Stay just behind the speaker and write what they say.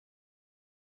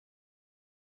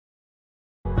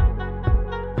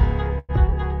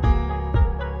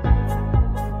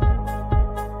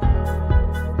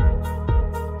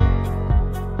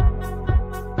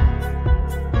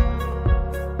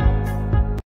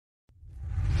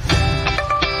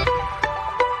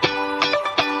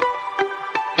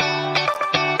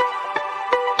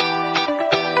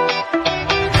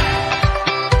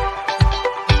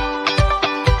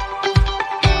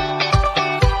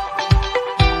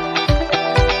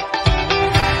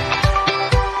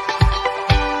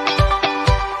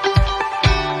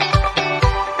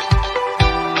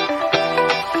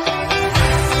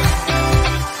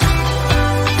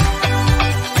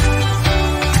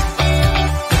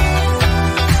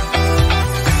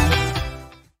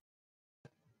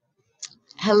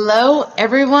Hello,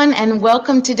 everyone, and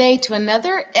welcome today to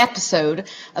another episode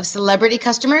of Celebrity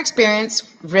Customer Experience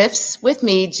Riffs with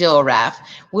me, Jill Raff,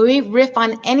 where we riff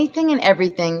on anything and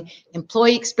everything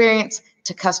employee experience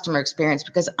to customer experience,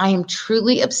 because I am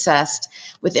truly obsessed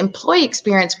with employee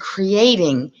experience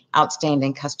creating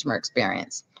outstanding customer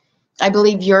experience. I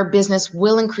believe your business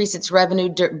will increase its revenue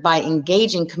by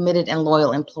engaging committed and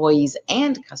loyal employees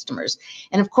and customers.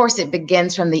 And of course, it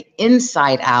begins from the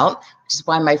inside out, which is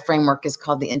why my framework is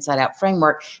called the Inside Out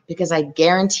Framework, because I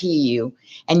guarantee you,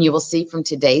 and you will see from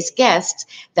today's guest,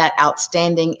 that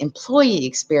outstanding employee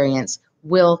experience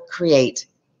will create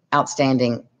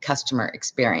outstanding customer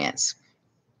experience.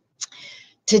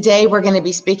 Today, we're going to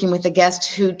be speaking with a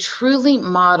guest who truly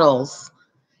models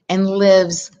and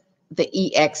lives the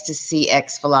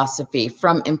EX2CX philosophy,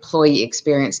 from employee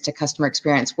experience to customer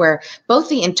experience, where both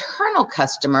the internal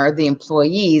customer, the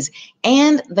employees,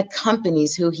 and the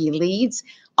companies who he leads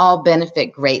all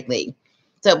benefit greatly.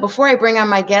 So before I bring on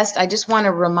my guest, I just want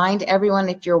to remind everyone,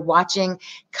 if you're watching,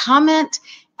 comment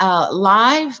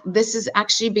live. This is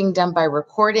actually being done by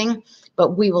recording,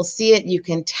 but we will see it. You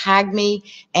can tag me.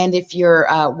 And if you're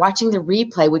watching the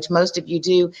replay, which most of you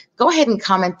do, go ahead and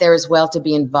comment there as well to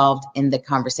be involved in the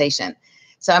conversation.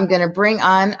 So I'm going to bring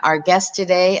on our guest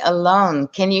today, Alon.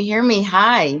 Can you hear me?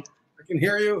 Hi. I can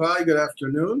hear you. Hi, good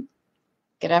afternoon.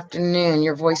 Good afternoon.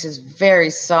 Your voice is very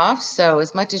soft, so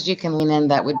as much as you can lean in,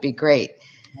 that would be great.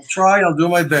 I'll try. I'll do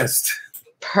my best.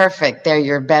 Perfect. There,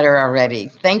 you're better already.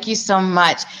 Thank you so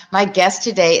much. My guest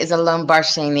today is Alon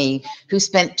Bar-Shany, who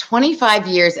spent 25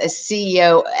 years as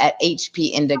CEO at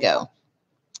HP Indigo.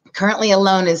 Currently,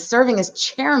 Alon is serving as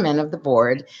chairman of the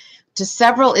board to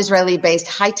several Israeli-based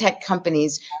high-tech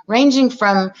companies, ranging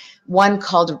from one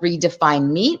called Redefine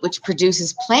Meat, which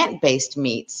produces plant-based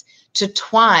meats, to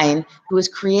Twine, who is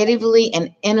creating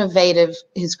an innovative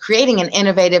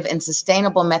and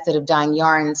sustainable method of dyeing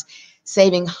yarns,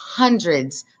 saving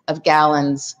hundreds of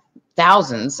gallons,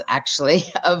 thousands actually,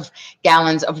 of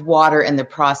gallons of water in the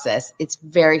process. It's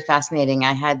very fascinating.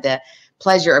 I had the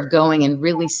pleasure of going and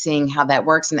really seeing how that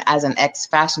works. And as an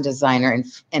ex-fashion designer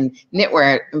and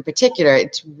knitwear in particular,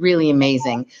 it's really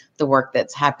amazing the work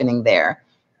that's happening there.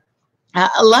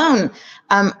 Alon,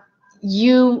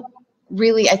 you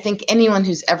really, I think anyone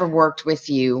who's ever worked with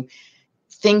you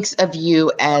thinks of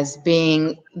you as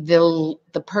being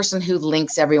the person who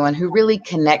links everyone, who really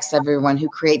connects everyone, who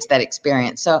creates that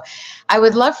experience. So I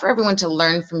would love for everyone to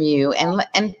learn from you.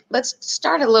 And let's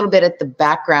start a little bit at the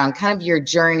background, kind of your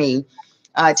journey,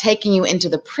 taking you into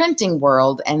the printing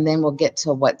world, and then we'll get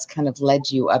to what's kind of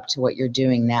led you up to what you're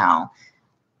doing now.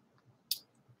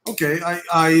 Okay,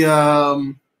 I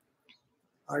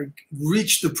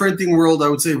reached the printing world, I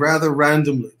would say, rather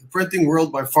randomly. The printing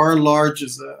world, by far and large,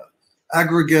 is a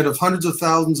aggregate of hundreds of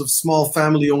thousands of small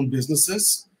family-owned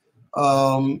businesses.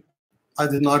 I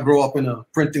did not grow up in a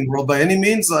printing world by any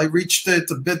means. I reached it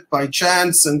a bit by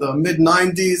chance in the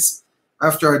mid-90s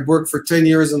after I'd worked for 10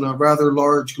 years in a rather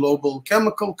large global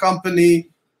chemical company.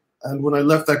 And when I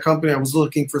left that company, I was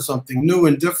looking for something new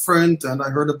and different. And I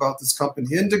heard about this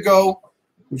company, Indigo,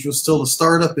 which was still a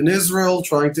startup in Israel,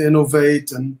 trying to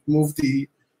innovate and move the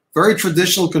very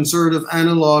traditional conservative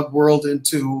analog world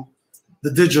into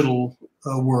the digital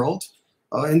world.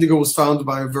 Indigo was founded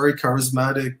by a very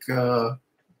charismatic,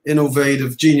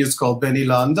 innovative genius called Benny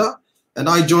Landa, and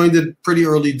I joined it pretty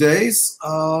early days.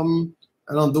 And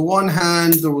on the one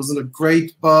hand, there was a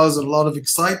great buzz and a lot of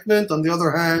excitement. On the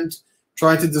other hand,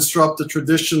 trying to disrupt the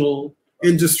traditional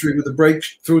industry with a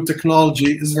breakthrough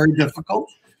technology is very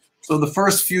difficult. So the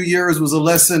first few years was a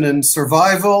lesson in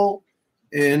survival,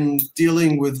 in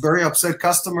dealing with very upset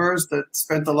customers that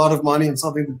spent a lot of money on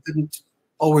something that didn't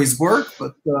always work.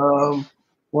 But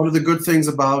one of the good things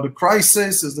about a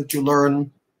crisis is that you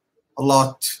learn a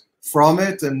lot from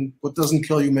it, and what doesn't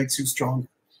kill you makes you stronger.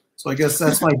 So I guess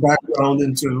that's my background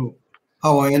into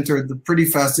how I entered the pretty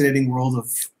fascinating world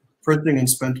of printing and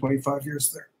spent 25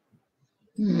 years there.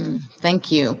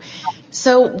 Thank you.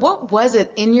 So what was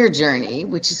it in your journey,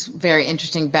 which is very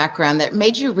interesting background, that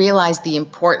made you realize the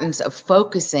importance of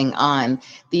focusing on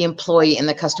the employee and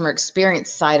the customer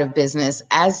experience side of business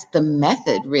as the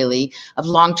method, really, of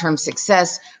long-term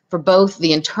success for both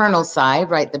the internal side,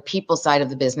 right, the people side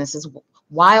of the businesses,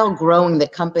 while growing the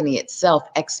company itself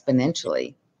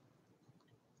exponentially?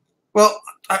 Well,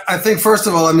 I think, first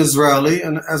of all, I'm Israeli,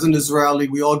 and as an Israeli,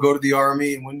 we all go to the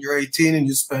army, and when you're 18 and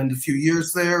you spend a few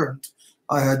years there, and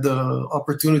I had the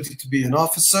opportunity to be an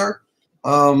officer,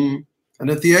 and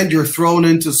at the end, you're thrown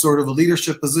into sort of a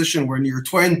leadership position when you're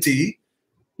 20,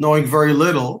 knowing very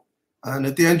little, and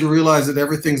at the end, you realize that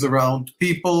everything's around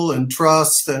people and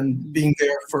trust and being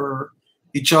there for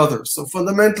each other. So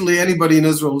fundamentally, anybody in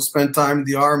Israel who spent time in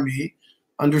the army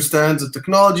understands that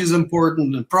technology is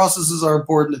important and processes are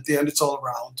important. At the end, it's all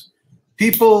around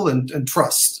people and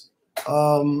trust.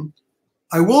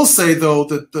 I will say, though,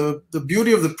 that the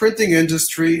beauty of the printing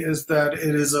industry is that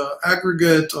it is an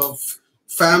aggregate of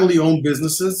family-owned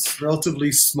businesses,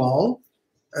 relatively small.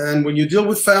 And when you deal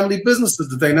with family businesses,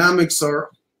 the dynamics are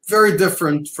very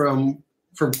different from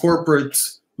corporate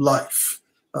life.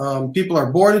 People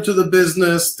are born into the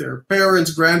business, their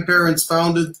parents, grandparents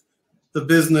founded the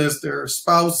business, their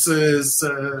spouses,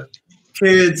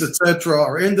 kids, etc.,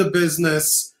 are in the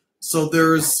business. So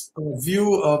there's a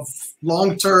view of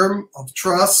long-term, of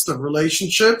trust, of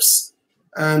relationships,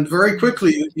 and very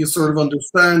quickly you sort of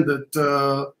understand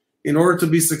that in order to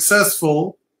be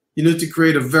successful, you need to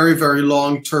create a very, very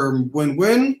long-term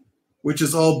win-win, which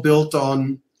is all built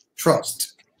on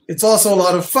trust. It's also a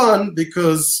lot of fun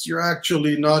because you're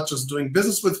actually not just doing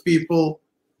business with people,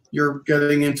 you're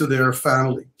getting into their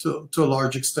family to a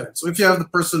large extent. So if you have the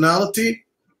personality,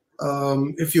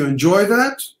 if you enjoy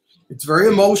that, it's very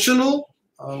emotional,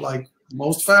 like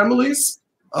most families,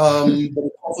 but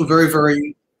it's also very,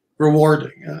 very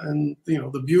rewarding. And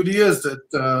the beauty is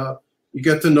that you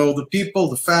get to know the people,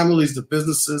 the families, the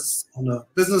businesses on a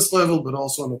business level, but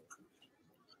also on a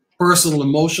personal,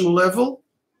 emotional level.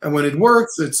 And when it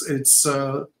works, it's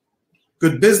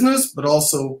good business, but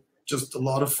also just a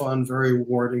lot of fun, very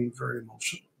rewarding, very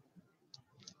emotional.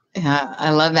 Yeah,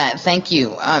 I love that. Thank you.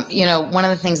 One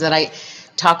of the things that I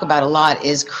talk about a lot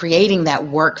is creating that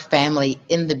work family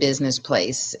in the business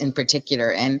place in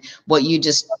particular. And what you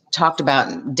just talked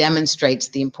about demonstrates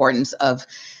the importance of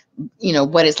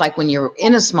what it's like when you're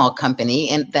in a small company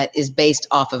and that is based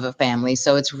off of a family.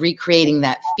 So it's recreating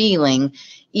that feeling,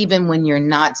 even when you're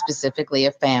not specifically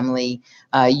a family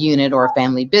unit or a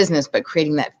family business, but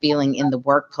creating that feeling in the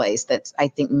workplace that's, I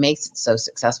think, makes it so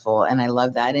successful. And I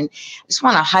love that. And I just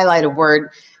want to highlight a word,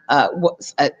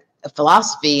 a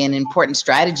philosophy and important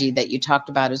strategy that you talked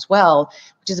about as well,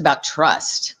 which is about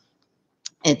trust.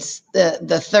 It's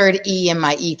the third E in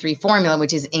my E3 formula,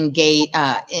 which is engage,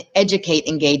 educate,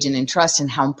 engage, and entrust,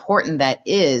 and how important that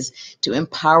is to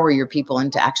empower your people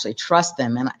and to actually trust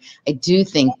them. And I do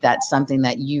think that's something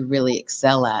that you really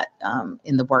excel at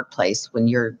in the workplace when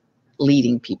you're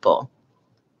leading people.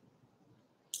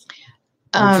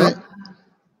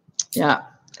 Yeah,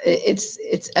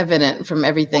 it's evident from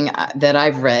everything that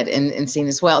I've read and seen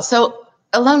as well. So,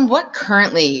 Alon, what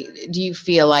currently do you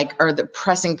feel like are the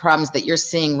pressing problems that you're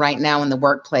seeing right now in the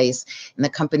workplace and the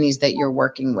companies that you're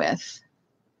working with?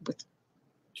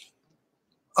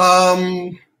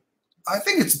 I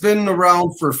think it's been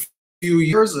around for a few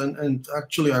years, and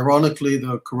actually, ironically,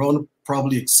 the corona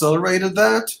probably accelerated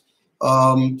that.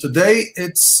 Today,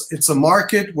 it's a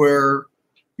market where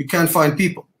you can't find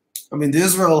people. I mean, the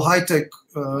Israel high-tech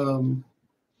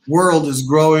world is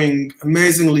growing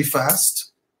amazingly fast.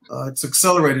 It's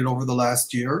accelerated over the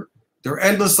last year. There are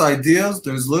endless ideas.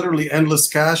 There's literally endless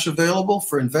cash available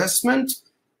for investment.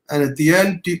 And at the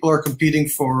end, people are competing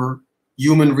for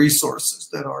human resources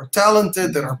that are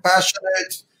talented, that are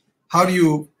passionate. How do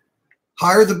you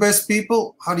hire the best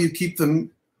people? How do you keep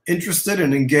them interested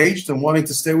and engaged and wanting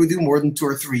to stay with you more than 2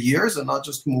 or 3 years and not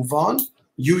just move on?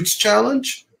 Huge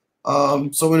challenge.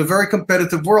 So in a very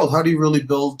competitive world, how do you really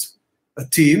build a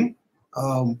team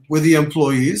with the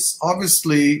employees?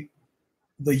 Obviously,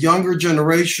 the younger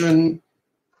generation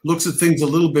looks at things a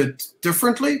little bit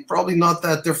differently, probably not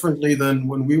that differently than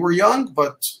when we were young,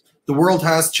 but the world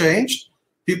has changed.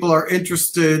 People are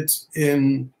interested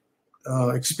in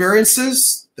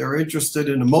experiences. They're interested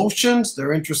in emotions.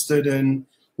 They're interested in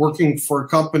working for a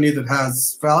company that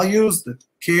has values, that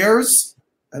cares.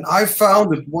 And I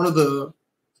found that one of the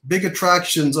big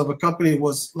attractions of a company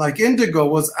was like Indigo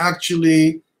was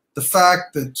actually the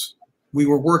fact that we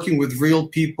were working with real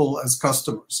people as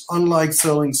customers. Unlike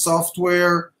selling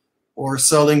software or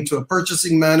selling to a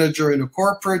purchasing manager in a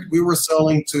corporate, we were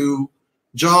selling to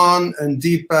John and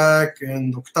Deepak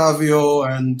and Octavio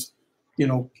and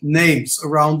names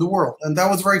around the world. And that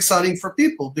was very exciting for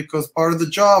people because part of the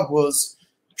job was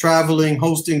traveling,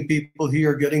 hosting people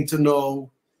here, getting to know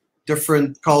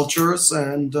different cultures.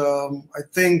 And I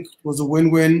think it was a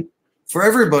win-win for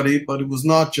everybody, but it was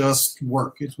not just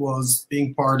work. It was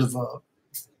being part of a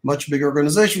much bigger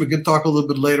organization. We can talk a little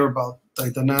bit later about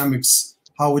the dynamics,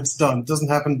 how it's done. It doesn't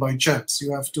happen by chance.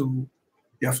 You have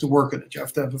to work at it. You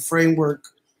have to have a framework,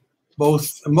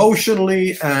 both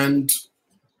emotionally and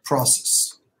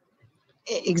process.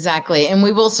 Exactly. And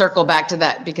we will circle back to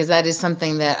that because that is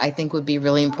something that I think would be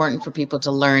really important for people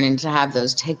to learn and to have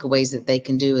those takeaways that they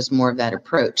can do as more of that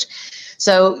approach.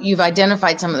 So you've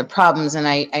identified some of the problems, and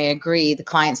I agree. The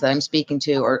clients that I'm speaking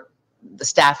to, or the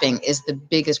staffing, is the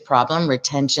biggest problem.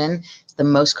 Retention is the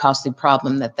most costly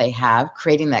problem that they have,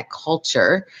 creating that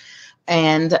culture.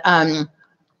 And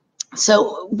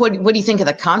so what do you think of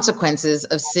the consequences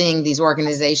of seeing these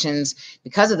organizations,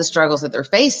 because of the struggles that they're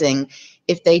facing,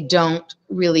 if they don't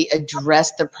really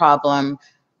address the problem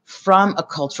from a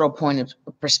cultural point of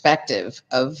perspective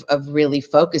of really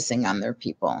focusing on their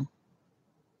people?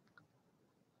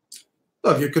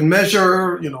 Look, you can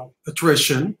measure,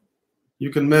 attrition.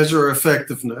 You can measure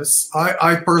effectiveness.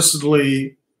 I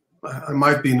personally, I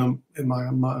might be in my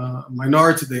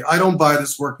minority today. I don't buy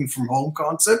this working from home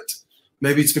concept.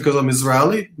 Maybe it's because I'm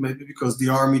Israeli, maybe because the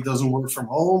army doesn't work from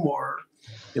home, or,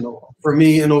 for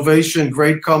me, innovation,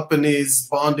 great companies,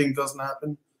 bonding doesn't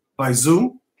happen by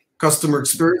Zoom. Customer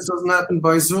experience doesn't happen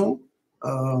by Zoom.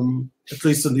 At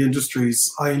least in the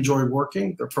industries I enjoy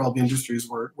working. There are probably industries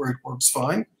where it works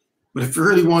fine. But if you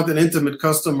really want an intimate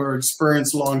customer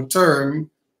experience long term,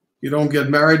 you don't get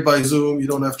married by Zoom, you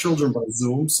don't have children by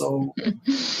Zoom. So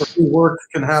work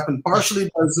can happen partially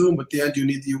by Zoom, but at the end you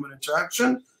need the human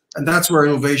interaction. And that's where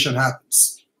innovation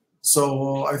happens.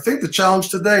 So I think the challenge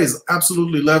today is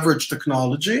absolutely leverage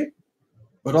technology,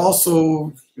 but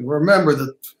also remember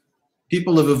that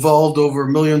people have evolved over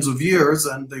millions of years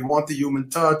and they want the human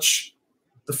touch.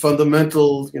 The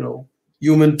fundamental,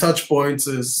 human touch points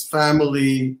is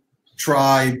family,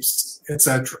 tribes,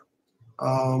 etc.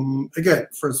 Again,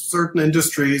 for certain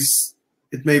industries,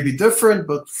 it may be different,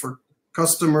 but for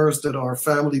customers that are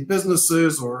family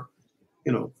businesses, or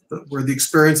where the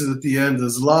experience at the end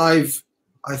is live,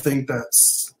 I think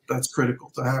that's critical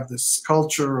to have this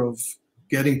culture of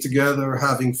getting together,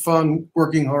 having fun,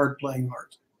 working hard, playing hard.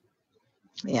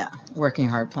 Yeah, working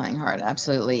hard, playing hard,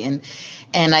 absolutely. And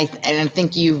I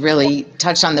think you really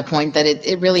touched on the point that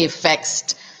it really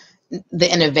affects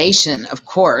the innovation, of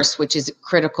course, which is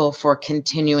critical for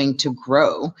continuing to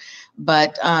grow,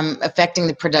 but affecting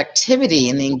the productivity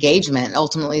and the engagement,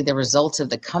 ultimately the results of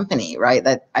the company, right?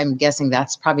 That I'm guessing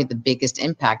that's probably the biggest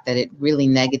impact, that it really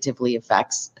negatively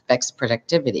affects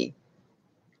productivity.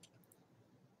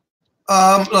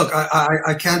 Look,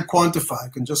 I can't quantify. I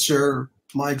can just share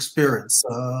my experience.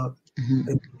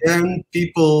 Again,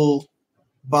 people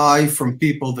buy from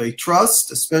people they trust,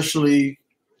 especially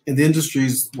in the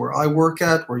industries where I work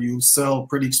at, where you sell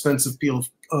pretty expensive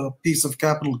piece of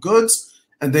capital goods,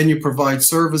 and then you provide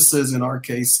services, in our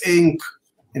case, ink.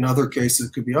 In other cases,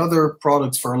 it could be other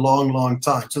products for a long, long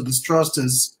time. So this trust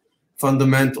is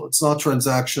fundamental. It's not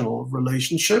transactional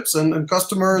relationships, and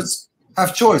customers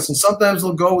have choice. And sometimes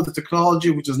they'll go with the technology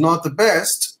which is not the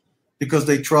best because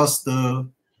they trust the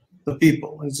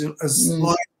people. As long as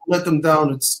you let them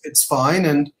down, it's fine.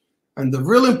 And the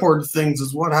real important things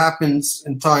is what happens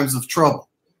in times of trouble.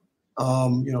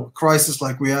 A crisis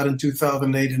like we had in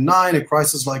 2008 and 9, a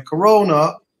crisis like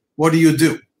Corona, what do you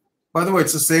do? By the way,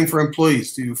 it's the same for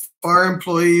employees. Do you fire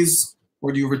employees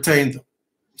or do you retain them?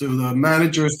 Do the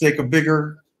managers take a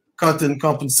bigger cut in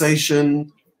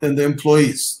compensation than the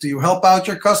employees? Do you help out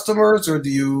your customers or do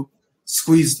you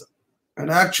squeeze them? And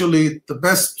actually, the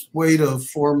best way to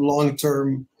form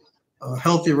long-term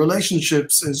healthy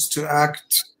relationships is to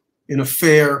act in a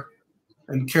fair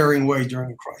and caring way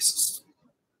during a crisis.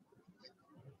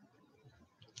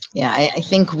 Yeah, I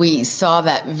think we saw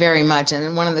that very much.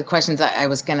 And one of the questions I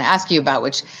was going to ask you about,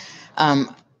 which,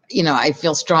 I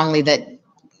feel strongly that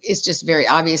it's just very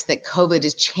obvious that COVID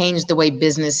has changed the way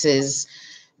businesses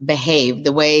behave,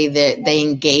 the way that they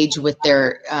engage with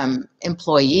their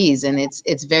employees. And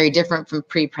it's very different from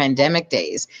pre-pandemic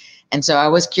days. And so I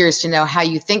was curious to know how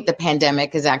you think the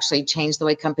pandemic has actually changed the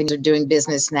way companies are doing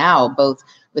business now, both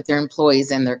with their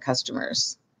employees and their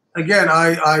customers. Again,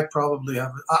 I probably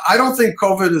have. I don't think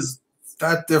COVID is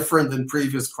that different than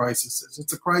previous crises.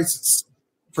 It's a crisis,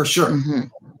 for sure.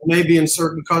 Maybe in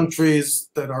certain countries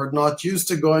that are not used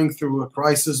to going through a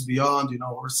crisis beyond,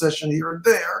 a recession here and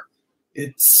there,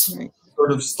 it's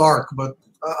sort of stark. But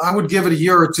I would give it a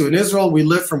year or two. In Israel, we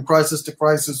lived from crisis to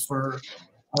crisis for,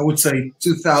 I would say,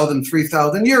 2,000,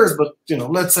 3,000 years, but,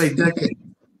 let's say decades.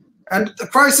 And the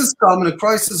crisis comes and the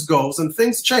crisis goes and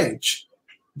things change.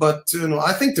 But,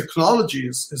 I think technology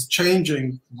is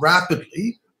changing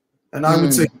rapidly. And I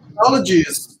would say technology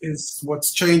is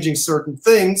what's changing certain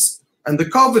things. And the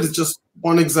COVID is just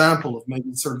one example of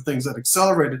maybe certain things that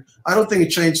accelerated. I don't think it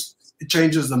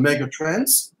changes the mega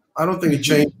trends. I don't think it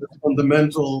changes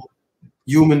fundamental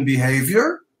human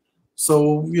behavior.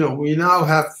 So, we now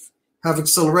have have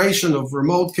acceleration of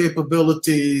remote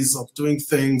capabilities, of doing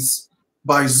things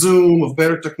by Zoom, of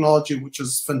better technology, which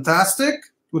is fantastic.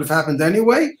 Would have happened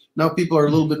anyway. Now people are a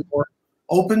little bit more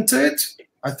open to it.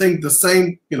 I think the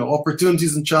same,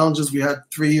 opportunities and challenges we had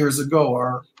 3 years ago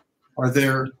are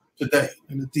there today.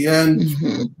 And at the end,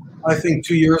 I think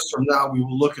 2 years from now, we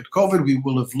will look at COVID. We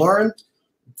will have learned.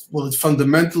 Will it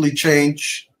fundamentally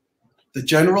change the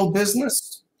general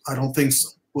business? I don't think so.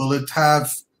 Will it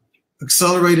have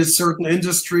accelerated certain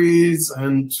industries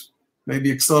and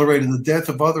maybe accelerated the death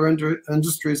of other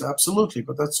industries? Absolutely.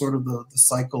 But that's sort of the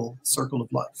circle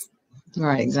of life.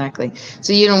 Right, exactly.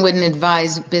 So you wouldn't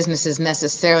advise businesses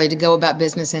necessarily to go about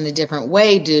business in a different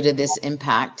way due to this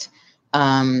impact,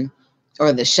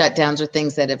 or the shutdowns or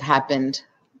things that have happened?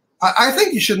 I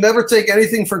think you should never take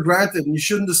anything for granted, and you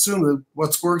shouldn't assume that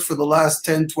what's worked for the last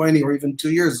 10, 20, or even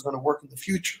 2 years is going to work in the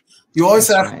future. You always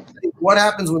have to think what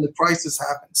happens when the crisis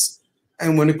happens.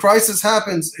 And when a crisis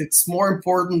happens, it's more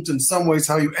important in some ways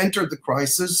how you enter the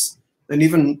crisis than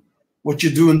even what you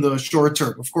do in the short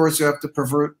term. Of course, you have to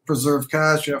preserve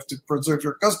cash, you have to preserve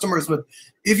your customers, but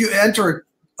if you enter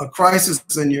a crisis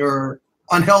and you're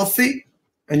unhealthy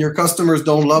and your customers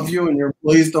don't love you and your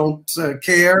employees don't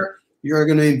care, you're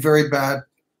going to be in a very bad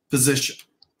position.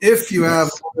 If you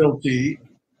have loyalty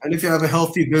and if you have a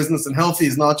healthy business, and healthy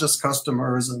is not just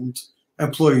customers and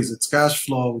employees, it's cash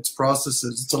flow, it's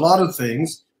processes, it's a lot of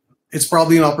things. It's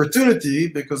probably an opportunity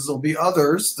because there'll be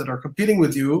others that are competing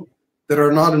with you that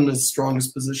are not in as strong a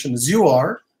position as you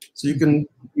are, so you can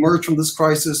emerge from this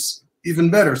crisis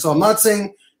even better. So I'm not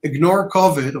saying ignore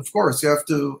COVID. Of course, you have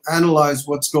to analyze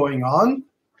what's going on,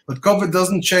 but COVID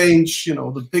doesn't change,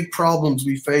 the big problems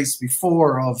we faced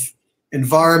before of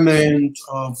environment,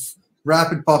 of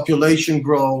rapid population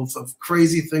growth, of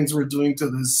crazy things we're doing to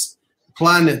this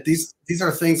planet. These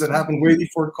are things that happened way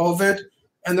before COVID,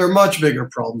 and they're much bigger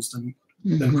problems than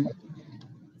COVID.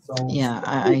 So, yeah,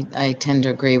 I tend to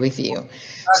agree with you.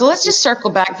 So let's just circle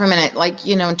back for a minute,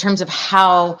 in terms of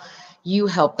how you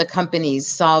help the companies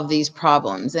solve these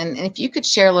problems. And if you could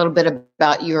share a little bit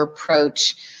about your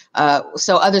approach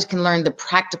so others can learn the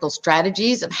practical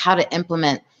strategies of how to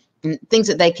implement things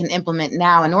that they can implement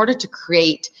now in order to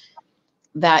create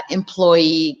that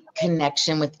employee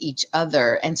connection with each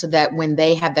other. And so that when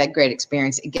they have that great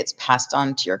experience, it gets passed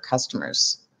on to your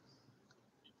customers.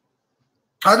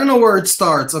 I don't know where it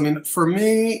starts. I mean, for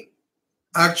me,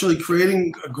 actually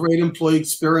creating a great employee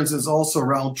experience is also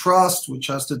around trust, which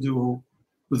has to do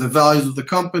with the values of the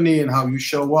company and how you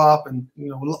show up and,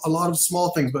 a lot of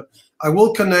small things. But I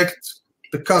will connect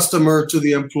the customer to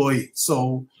the employee.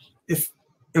 So if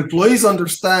employees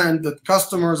understand that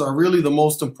customers are really the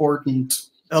most important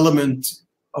element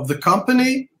of the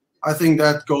company, I think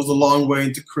that goes a long way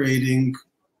into creating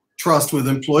trust with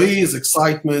employees,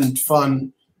 excitement,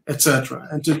 fun, etc.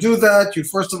 And to do that, you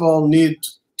first of all need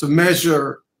to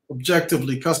measure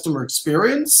objectively customer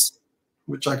experience,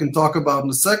 which I can talk about in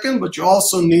a second, but you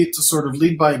also need to sort of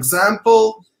lead by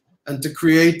example and to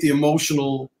create the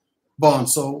emotional bond.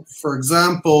 So, for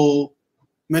example,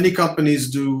 many companies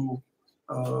do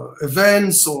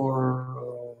events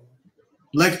or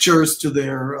lectures to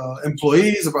their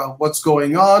employees about what's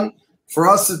going on. For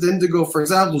us at Indigo, for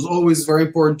example, it's always very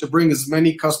important to bring as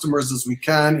many customers as we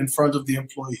can in front of the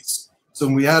employees. So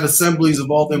when we had assemblies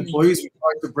of all the employees, we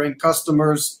tried to bring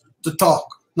customers to talk,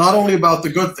 not only about the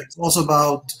good things, also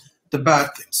about the bad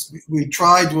things. We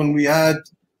tried when we had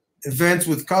events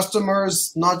with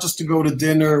customers, not just to go to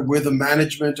dinner with the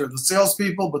management or the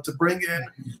salespeople, but to bring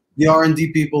in the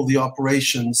R&D people, the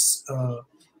operations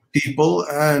people.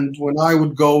 And when I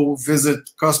would go visit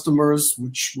customers,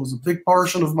 which was a big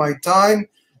portion of my time,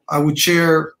 I would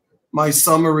share my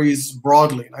summaries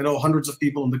broadly. I know hundreds of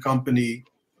people in the company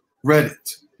read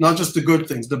it, not just the good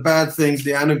things, the bad things,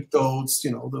 the anecdotes, the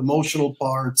emotional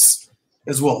parts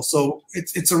as well. So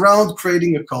it's around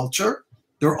creating a culture.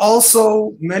 There are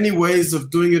also many ways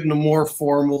of doing it in a more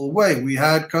formal way. We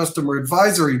had customer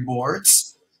advisory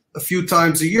boards a few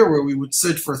times a year where we would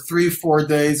sit for 3-4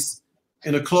 days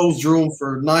in a closed room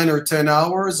for 9 or 10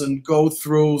 hours and go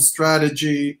through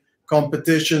strategy,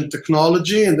 competition,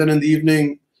 technology. And then in the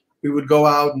evening, we would go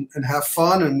out and have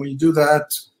fun. And we do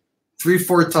that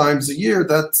 3-4 times a year.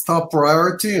 That's top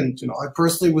priority. And, I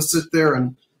personally would sit there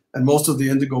and most of the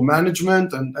Indigo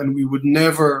management, and we would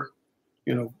never,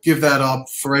 give that up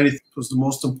for anything. It was the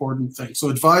most important thing. So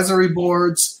advisory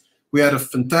boards, we had a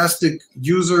fantastic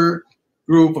user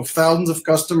group of thousands of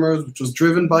customers, which was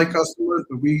driven by customers,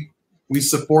 but we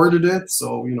supported it.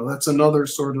 So, that's another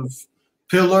sort of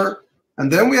pillar. And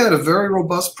then we had a very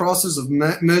robust process of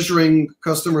measuring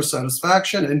customer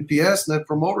satisfaction, NPS, Net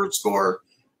Promoter Score,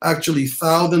 actually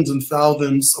thousands and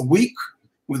thousands a week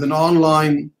with an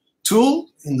online tool.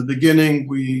 In the beginning,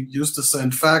 we used to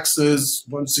send faxes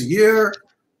once a year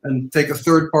and take a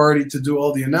third party to do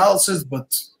all the analysis.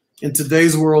 But in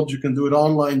today's world, you can do it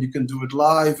online, you can do it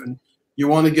live, and you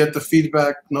want to get the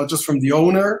feedback not just from the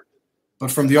owner,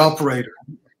 but from the operator.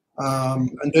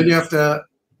 And then you have to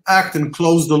act and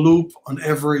close the loop on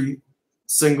every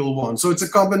single one. So it's a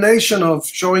combination of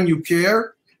showing you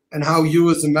care and how you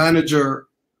as a manager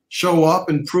show up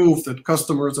and prove that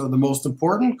customers are the most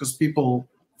important, because people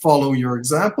follow your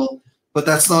example. But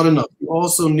that's not enough. You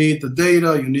also need the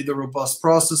data, you need the robust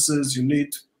processes, you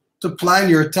need to plan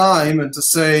your time and to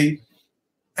say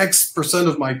X%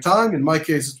 of my time, in my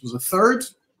case it was a third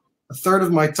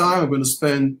of my time I'm going to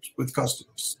spend with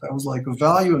customers. That was like a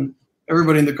value, and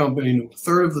everybody in the company knew a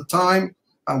third of the time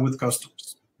I'm with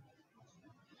customers.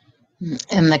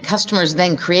 And the customers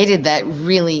then created that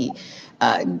really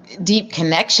deep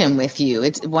connection with you.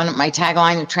 It's one of my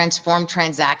tagline of transform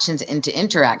transactions into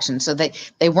interactions. So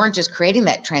they weren't just creating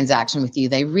that transaction with you,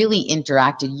 they really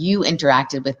interacted. You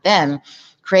interacted with them,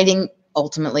 creating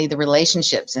ultimately the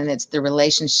relationships. And it's the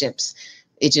relationships,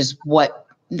 it's just what,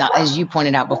 not, as you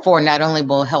pointed out before, not only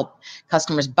will help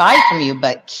customers buy from you,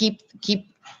 but keep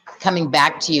coming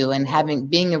back to you and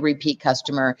being a repeat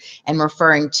customer and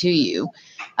referring to you.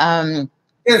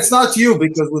 Yeah, it's not you,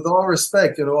 because with all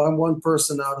respect, I'm one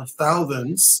person out of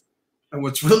thousands, and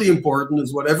what's really important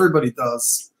is what everybody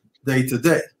does day to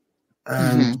day.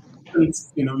 And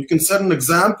you can set an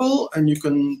example, and you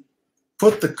can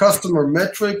put the customer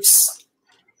metrics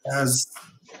as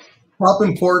top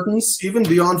importance, even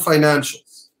beyond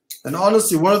financials. And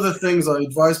honestly, one of the things I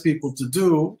advise people to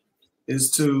do is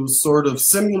to sort of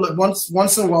simulate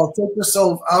once in a while, take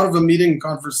yourself out of a meeting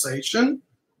conversation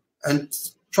and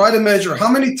try to measure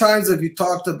how many times have you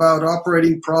talked about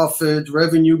operating profit,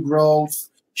 revenue growth,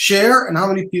 share, and how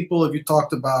many times have you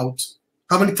talked about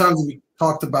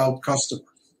customers.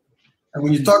 And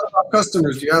when you talk about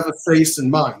customers, you have a face in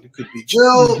mind. It could be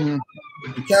Jill, it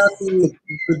could be Kathy,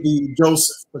 it could be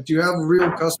Joseph, but you have a real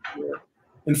customer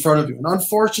in front of you. And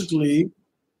unfortunately,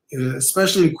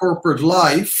 especially in corporate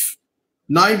life,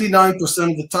 99%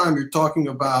 of the time you're talking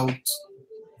about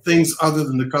things other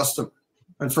than the customer.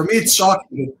 And for me, it's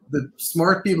shocking that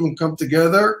smart people can come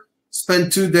together,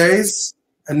 spend 2 days,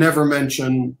 and never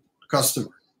mention customer.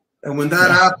 And when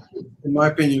that happens, in my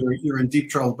opinion, you're in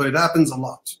deep trouble, but it happens a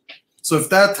lot. So if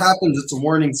that happens, it's a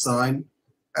warning sign.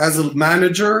 As a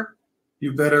manager,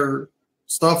 you better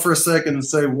stop for a second and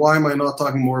say, why am I not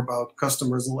talking more about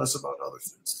customers and less about other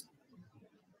things?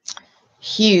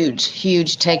 Huge,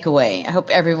 huge takeaway. I hope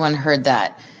everyone heard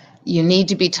that. You need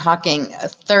to be talking a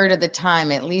third of the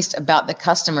time, at least, about the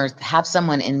customers, have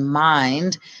someone in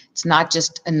mind. It's not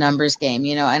just a numbers game,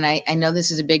 and I know this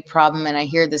is a big problem, and I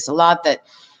hear this a lot, that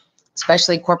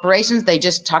especially corporations, they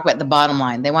just talk about the bottom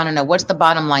line. They want to know, what's the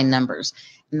bottom line numbers?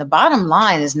 And the bottom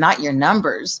line is not your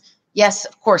numbers. Yes,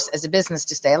 of course, as a business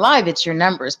to stay alive, it's your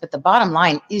numbers, but the bottom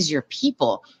line is your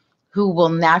people who will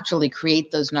naturally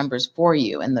create those numbers for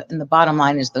you. And the bottom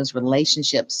line is those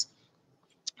relationships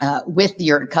with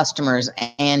your customers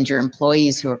and your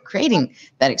employees who are creating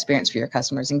that experience for your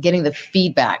customers and getting the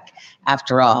feedback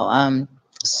after all.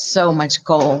 So much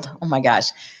gold. Oh my gosh.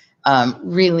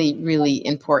 Really, really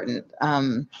important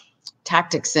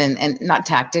tactics and not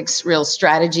tactics, real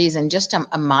strategies, and just a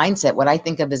mindset. What I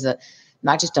think of as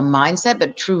not just a mindset,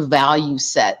 but true value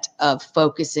set of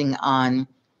focusing on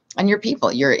your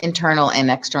people, your internal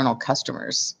and external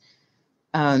customers.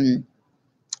 And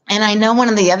I know one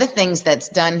of the other things that's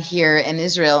done here in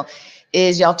Israel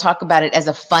is y'all talk about it as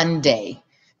a fun day.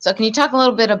 So can you talk a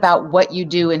little bit about what you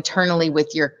do internally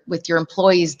with your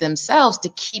employees themselves to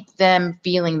keep them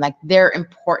feeling like they're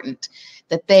important,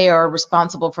 that they are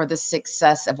responsible for the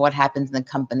success of what happens in the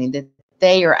company, that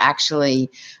they are actually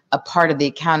a part of the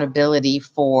accountability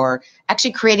for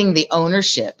actually creating the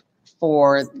ownership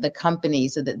for the company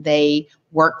so that they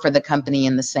work for the company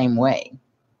in the same way?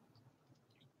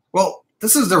 Well,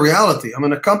 this is the reality.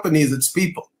 A company is its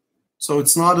people. So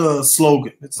it's not a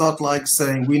slogan. It's not like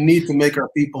saying we need to make our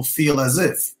people feel as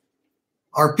if.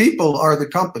 Our people are the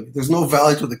company. There's no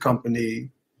value to the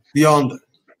company beyond it.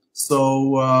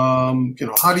 So,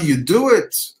 how do you do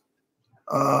it?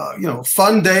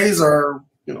 Fun days are,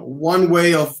 one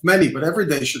way of many, but every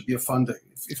day should be a fun day.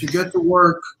 If you get to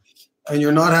work and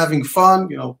you're not having fun,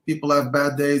 people have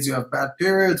bad days, you have bad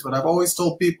periods, but I've always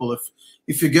told people,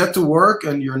 if you get to work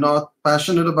and you're not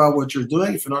passionate about what you're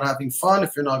doing, if you're not having fun,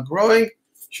 if you're not growing, you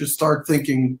should start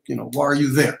thinking, why are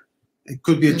you there? It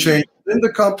could be a change in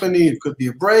the company, it could be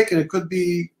a break, and it could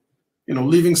be,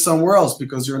 leaving somewhere else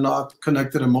because you're not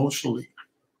connected emotionally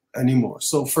anymore.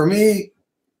 So for me,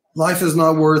 life is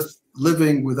not worth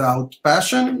living without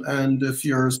passion. And if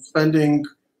you're spending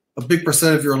a big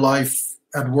percent of your life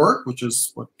at work, which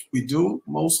is what we do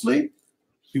mostly,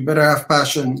 you better have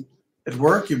passion at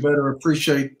work. You better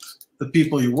appreciate the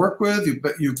people you work with.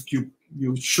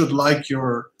 You should like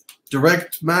your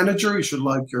direct manager. You should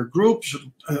like your group. You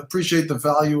should appreciate the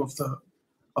value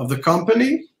of the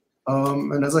company.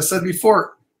 And as I said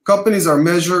before, companies are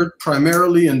measured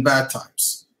primarily in bad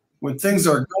times. When things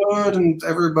are good and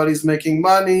everybody's making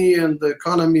money and the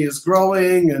economy is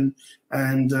growing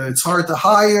and it's hard to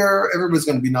hire, everybody's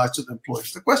going to be nice to the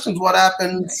employees. The question is what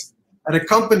happens at a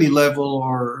company level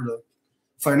or the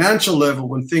financial level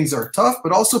when things are tough,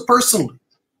 but also personally.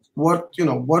 What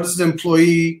is the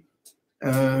employee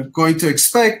going to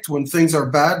expect when things are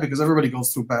bad? Because everybody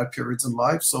goes through bad periods in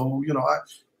life. So,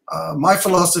 my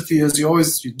philosophy is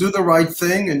you do the right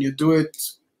thing and you do it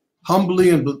humbly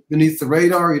and beneath the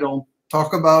radar. You don't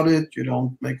talk about it. You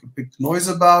don't make a big noise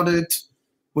about it.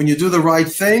 When you do the right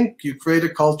thing, you create a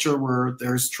culture where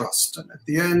there's trust. And at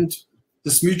the end,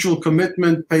 this mutual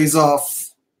commitment pays off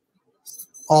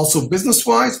also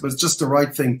business-wise, but it's just the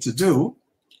right thing to do.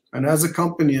 And as a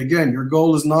company, again, your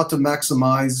goal is not to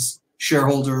maximize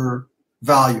shareholder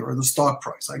value or the stock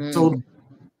price. I totally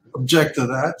object to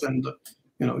that. And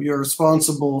you're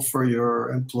responsible for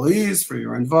your employees, for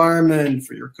your environment,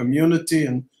 for your community.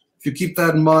 And if you keep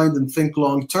that in mind and think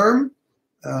long-term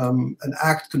and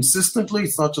act consistently,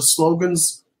 it's not just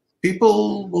slogans,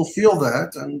 people will feel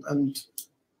that. And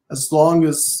as long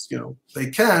as,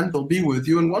 they can, they'll be with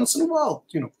you. And once in a while,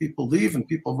 people leave and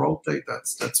people rotate.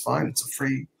 That's fine. It's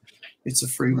a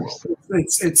free world.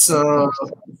 It's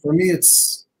for me, it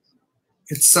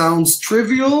sounds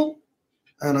trivial.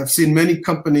 And I've seen many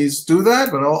companies do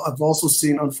that, but I've also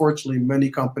seen, unfortunately,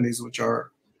 many companies which are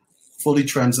fully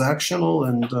transactional,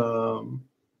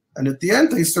 and at the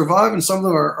end they survive, and some of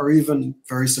them are even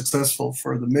very successful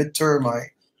for the midterm.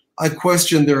 I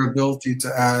question their ability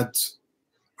to add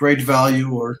great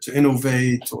value or to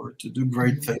innovate or to do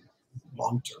great things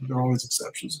long term. There are always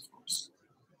exceptions, of course.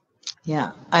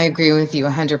 Yeah, I agree with you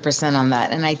 100% on that,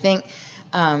 and I think.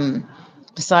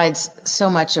 Besides so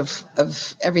much of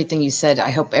everything you said,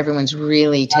 I hope everyone's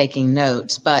really taking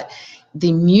notes, but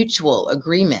the mutual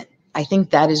agreement, I think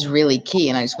that is really key.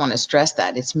 And I just want to stress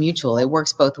that it's mutual. It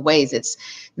works both ways. It's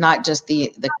not just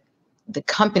the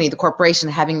company, the corporation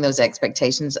having those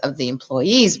expectations of the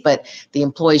employees, but the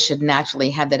employees should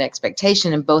naturally have that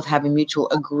expectation and both have a mutual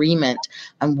agreement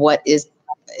on what is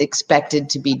expected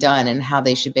to be done and how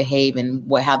they should behave and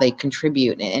how they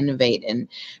contribute and innovate and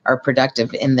are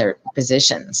productive in their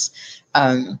positions.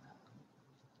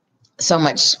 So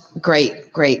much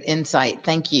great insight.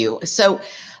 Thank you. So,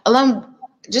 Alon,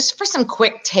 just for some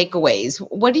quick takeaways,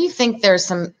 what do you think there's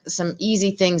some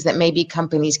easy things that maybe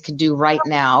companies could do right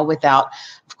now without,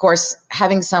 of course,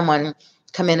 having someone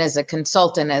come in as a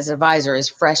consultant, as advisor, as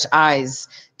fresh eyes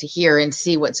to hear and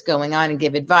see what's going on and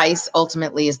give advice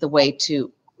ultimately is the way to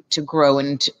grow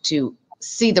and to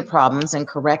see the problems and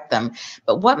correct them.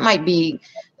 But what might be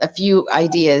a few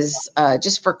ideas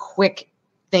just for quick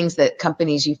things that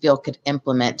companies you feel could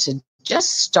implement to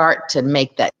just start to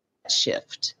make that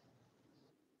shift?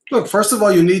 Look, first of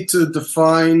all, you need to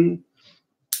define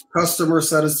customer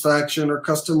satisfaction or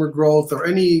customer growth or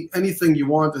anything you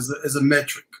want as a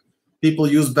metric. People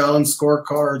use balanced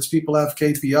scorecards. People have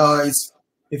KPIs.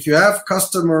 If you have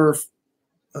customer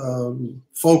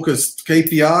focused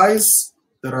KPIs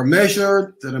that are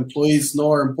measured, that employees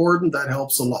know are important, that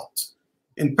helps a lot.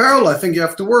 In parallel, I think you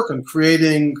have to work on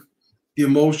creating the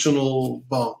emotional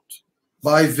bond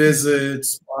by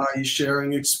visits, by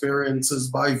sharing experiences,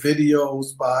 by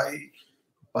videos,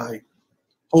 by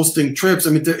hosting trips.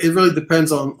 I mean, it really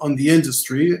depends on the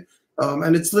industry,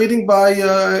 and it's leading by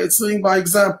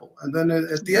example. And then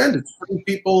at the end, it's putting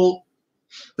people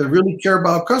that really care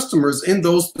about customers in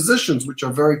those positions, which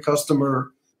are very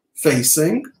customer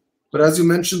facing. But as you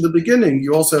mentioned at the beginning,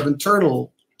 you also have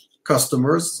internal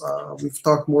customers. We've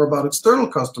talked more about external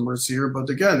customers here, but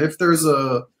again, if there's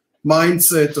a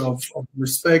mindset of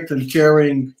respect and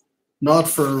caring, not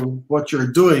for what you're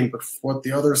doing, but for what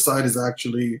the other side is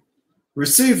actually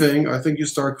receiving, I think you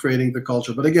start creating the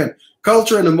culture. But again,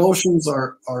 culture and emotions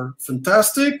are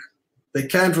fantastic. They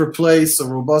can't replace a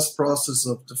robust process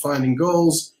of defining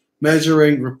goals,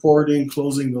 measuring, reporting,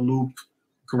 closing the loop,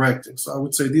 correcting. So I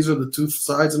would say these are the two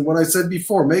sides. And what I said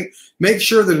before, make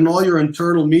sure that in all your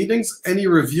internal meetings, any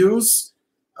reviews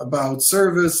about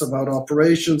service, about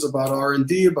operations, about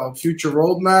R&D, about future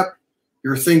roadmap,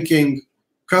 you're thinking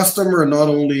customer and not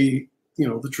only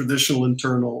the traditional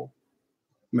internal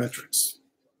metrics.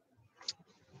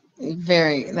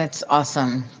 That's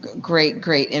awesome.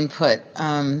 Great input.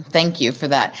 Thank you for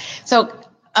that. So,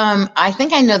 I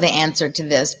think I know the answer to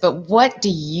this, but what do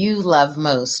you love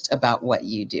most about what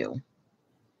you do?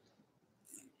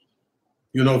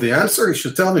 You know the answer? You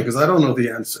should tell me because I don't know the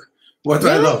answer. What do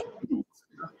I Really? love?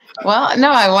 Well,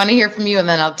 no, I want to hear from you and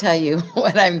then I'll tell you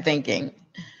what I'm thinking.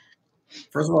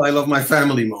 First of all, I love my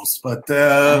family most, but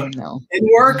I know. in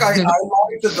work, I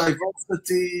like the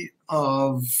diversity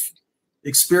of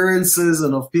experiences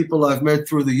and of people I've met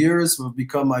through the years who have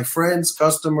become my friends,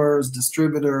 customers,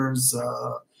 distributors,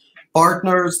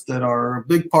 partners that are a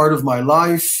big part of my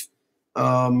life.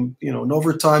 And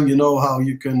over time, you know how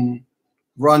you can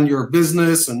run your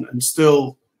business and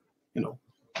still, you know,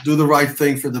 do the right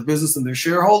thing for the business and their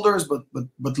shareholders,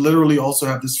 but literally also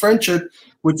have this friendship,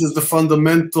 which is the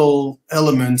fundamental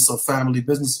elements of family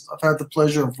businesses. I've had the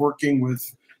pleasure of working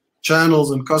with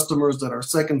channels and customers that are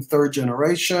second, third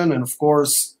generation, and of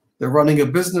course they're running a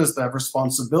business, they have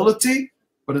responsibility,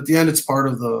 but at the end it's part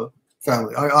of the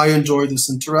family. I enjoy this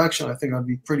interaction. I think I'd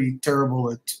be pretty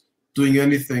terrible at doing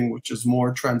anything which is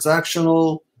more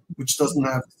transactional, which doesn't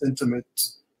have intimate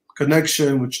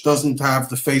connection, which doesn't have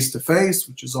the face-to-face,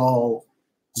 which is all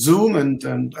Zoom, and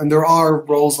there are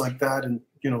roles like that and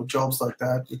jobs like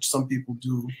that, which some people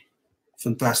do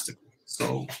fantastically.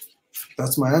 So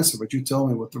that's my answer, but you tell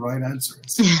me what the right answer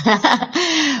is.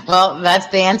 Well, that's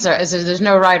the answer. So there's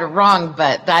no right or wrong,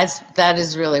 but that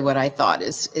is really what I thought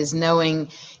is knowing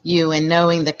you and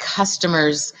knowing the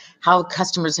customers, how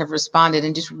customers have responded,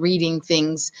 and just reading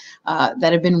things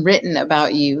that have been written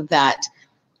about you, that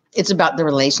it's about the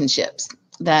relationships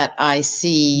that I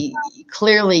see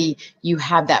clearly. You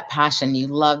have that passion, you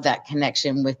love that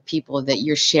connection with people that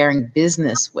you're sharing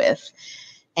business with.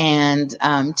 And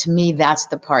to me, that's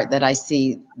the part that I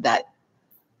see that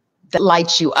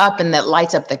lights you up and that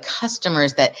lights up the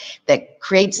customers, that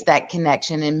creates that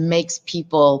connection and makes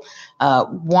people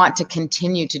want to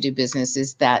continue to do business,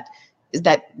 is that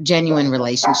genuine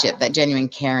relationship, that genuine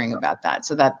caring about that.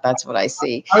 So that's what I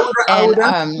see. I would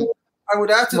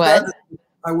add to what? that.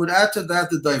 I would add to that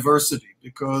the diversity,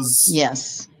 because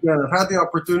Yes, I've had the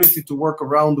opportunity to work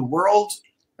around the world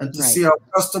and to see how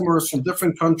customers from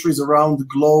different countries around the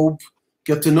globe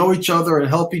get to know each other and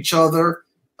help each other.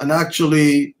 And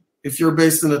actually, if you're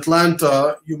based in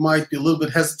Atlanta, you might be a little bit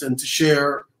hesitant to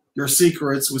share your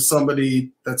secrets with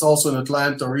somebody that's also in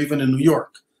Atlanta or even in New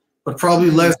York, but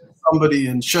probably less than somebody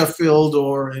in Sheffield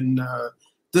or in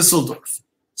Düsseldorf.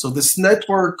 So this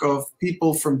network of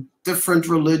people from different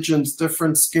religions,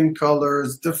 different skin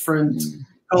colors, different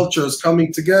cultures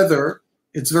coming together,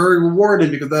 it's very rewarding,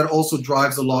 because that also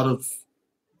drives a lot of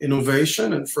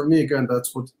innovation. And for me, again,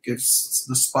 that's what gives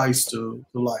the spice to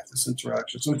life, this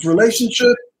interaction. So it's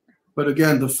relationship, but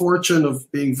again, the fortune of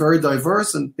being very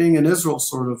diverse, and being in Israel,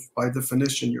 sort of by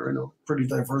definition, you're in a pretty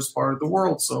diverse part of the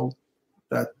world. So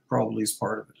that probably is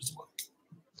part of it as well.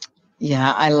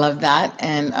 Yeah, I love that.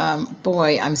 And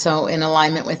boy, I'm so in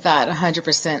alignment with that.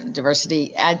 100%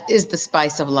 diversity is the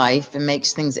spice of life and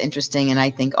makes things interesting. And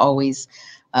I think always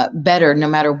better, no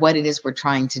matter what it is we're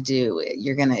trying to do.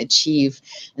 You're going to achieve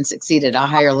and succeed at a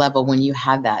higher level when you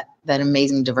have that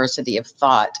amazing diversity of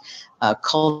thought,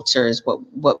 cultures,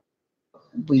 what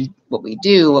we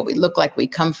do, what we look like, we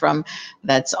come from.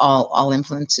 That's all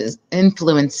influences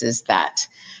that.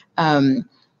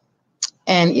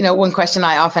 And, one question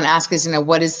I often ask is,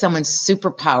 what is someone's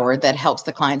superpower that helps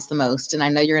the clients the most? And I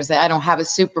know you're going to say, I don't have a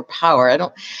superpower. I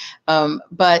don't,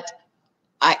 but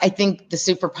I think the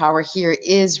superpower here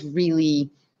is really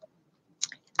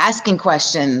asking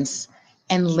questions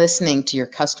and listening to your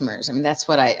customers. I mean, that's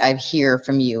what I hear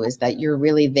from you, is that you're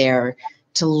really there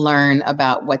to learn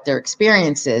about what their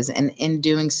experience is. And in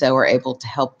doing so, are able to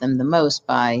help them the most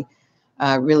by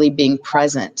really being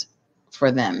present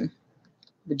for them.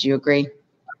 Would you agree?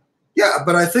 Yeah,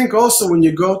 but I think also when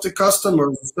you go to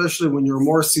customers, especially when you're a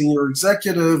more senior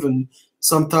executive, and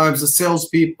sometimes the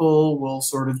salespeople will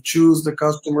sort of choose the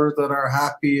customers that are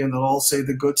happy and they'll all say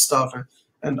the good stuff.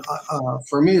 And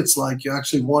for me, it's like you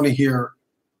actually want to hear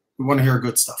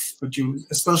good stuff, but you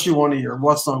especially want to hear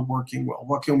what's not working well.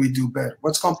 What can we do better?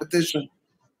 What's competition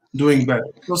doing better?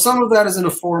 So some of that is in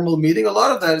a formal meeting. A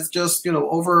lot of that is just,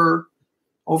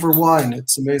 over wine.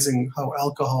 It's amazing how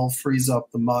alcohol frees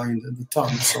up the mind and the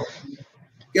tongue. So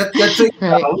get things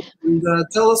out and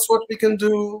tell us what we can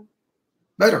do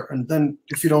better. And then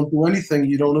if you don't do anything,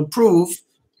 you don't improve,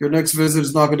 your next visit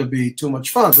is not going to be too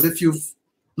much fun. But if you've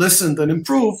listened and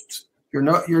improved,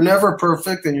 you're never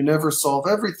perfect and you never solve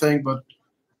everything. But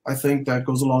I think that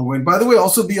goes a long way. And by the way,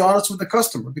 also be honest with the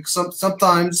customer, because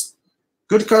sometimes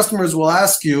good customers will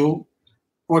ask you,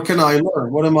 what can I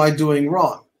learn? What am I doing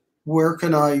wrong? where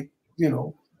can I,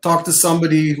 talk to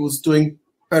somebody who's doing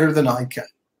better than I can.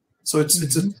 So it's a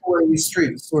two-way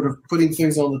street. It's sort of putting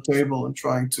things on the table and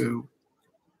trying to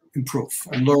improve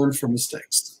and learn from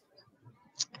mistakes.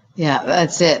 Yeah,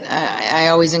 that's it. I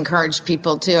always encourage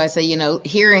people too. I say,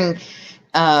 hearing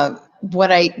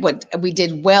what we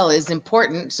did well is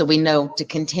important, so we know to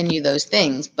continue those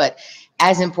things. But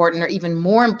as important, or even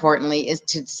more importantly, is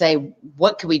to say,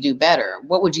 what could we do better?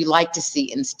 What would you like to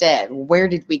see instead? Where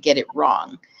did we get it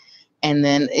wrong? And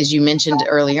then, as you mentioned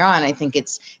earlier on, I think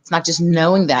it's not just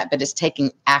knowing that, but it's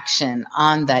taking action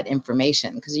on that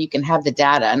information, because you can have the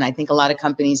data. And I think a lot of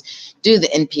companies do the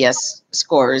NPS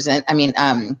scores, and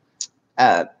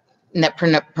Net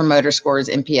Promoter Scores,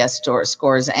 NPS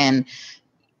scores, and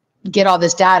get all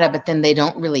this data, but then they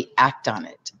don't really act on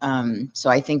it.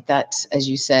 So I think that, as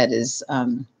you said, is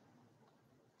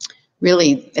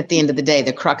really, at the end of the day,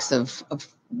 the crux of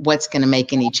what's going to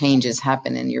make any changes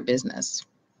happen in your business.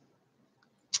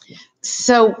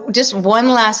 So just one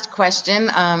last question.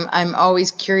 I'm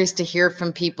always curious to hear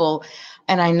from people,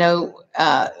 and I know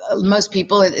most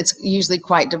people, it's usually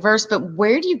quite diverse, but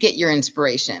where do you get your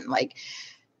inspiration? Like,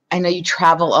 I know you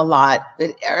travel a lot,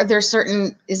 but are there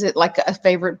is it like a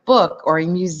favorite book or a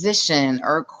musician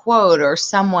or a quote or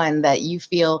someone that you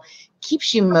feel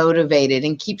keeps you motivated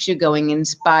and keeps you going,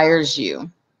 inspires you?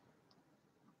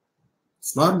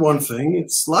 It's not one thing,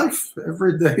 it's life.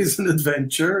 Every day is an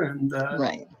adventure. And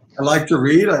Right. I like to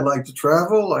read, I like to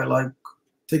travel, I like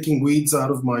taking weeds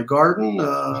out of my garden.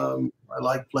 I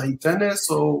like playing tennis,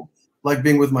 so I like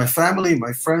being with my family,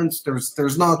 my friends.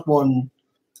 There's not one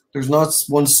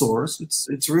source.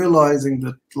 It's realizing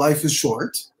that life is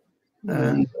short,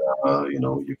 and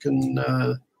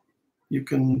you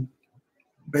can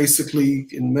basically,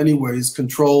 in many ways,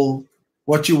 control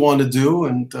what you want to do,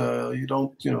 and you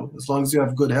don't, as long as you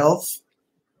have good health,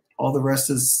 all the rest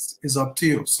is up to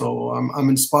you. So I'm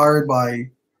inspired by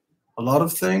a lot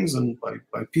of things, and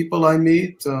by people I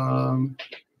meet.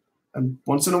 And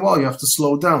once in a while, you have to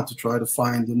slow down to try to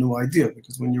find a new idea,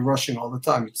 because when you're rushing all the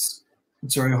time, it's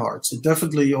very hard. So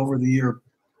definitely over the year,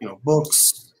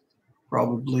 books,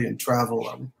 probably, and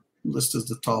travel, list as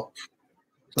the top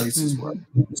places where I'm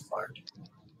inspired.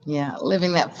 Yeah,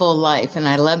 living that full life. And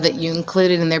I love that you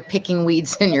included in there picking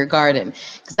weeds in your garden,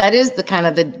 because that is the kind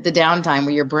of the downtime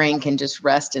where your brain can just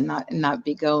rest and not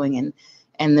be going,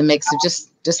 and the mix of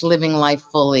just living life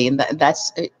fully. And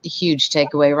that's a huge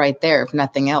takeaway right there, if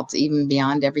nothing else, even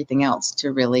beyond everything else,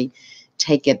 to really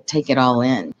take it all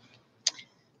in.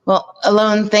 Well,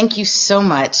 Alon, thank you so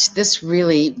much. This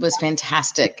really was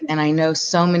fantastic. And I know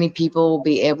so many people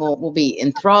will be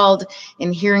enthralled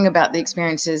in hearing about the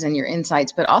experiences and your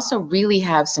insights, but also really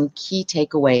have some key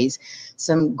takeaways,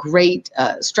 some great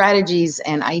strategies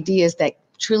and ideas that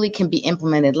truly can be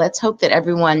implemented. Let's hope that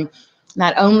everyone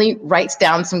not only writes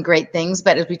down some great things,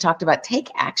 but as we talked about, take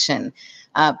action.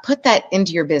 Put that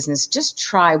into your business. Just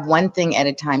try one thing at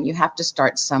a time. You have to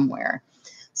start somewhere.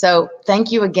 So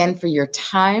thank you again for your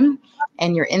time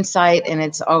and your insight, and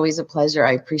it's always a pleasure.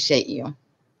 I appreciate you.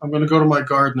 I'm going to go to my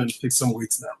garden and pick some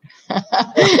weeds now.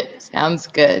 Sounds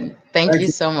good. Thank you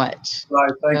so much. Bye.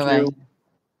 Thank you.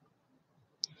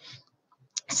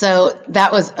 So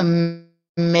that was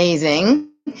amazing.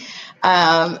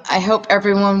 I hope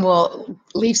everyone will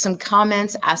leave some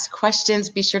comments, ask questions.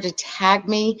 Be sure to tag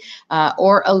me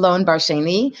or Alon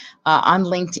Bar-Shany on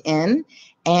LinkedIn.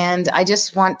 And I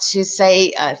just want to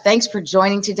say thanks for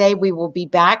joining today. We will be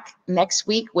back next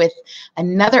week with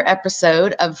another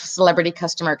episode of Celebrity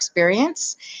Customer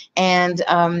Experience. And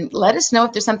let us know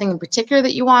if there's something in particular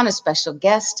that you want, a special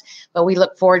guest. But we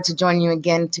look forward to joining you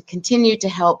again to continue to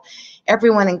help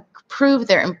everyone improve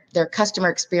their customer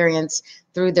experience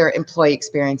through their employee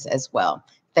experience as well.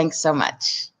 Thanks so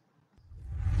much.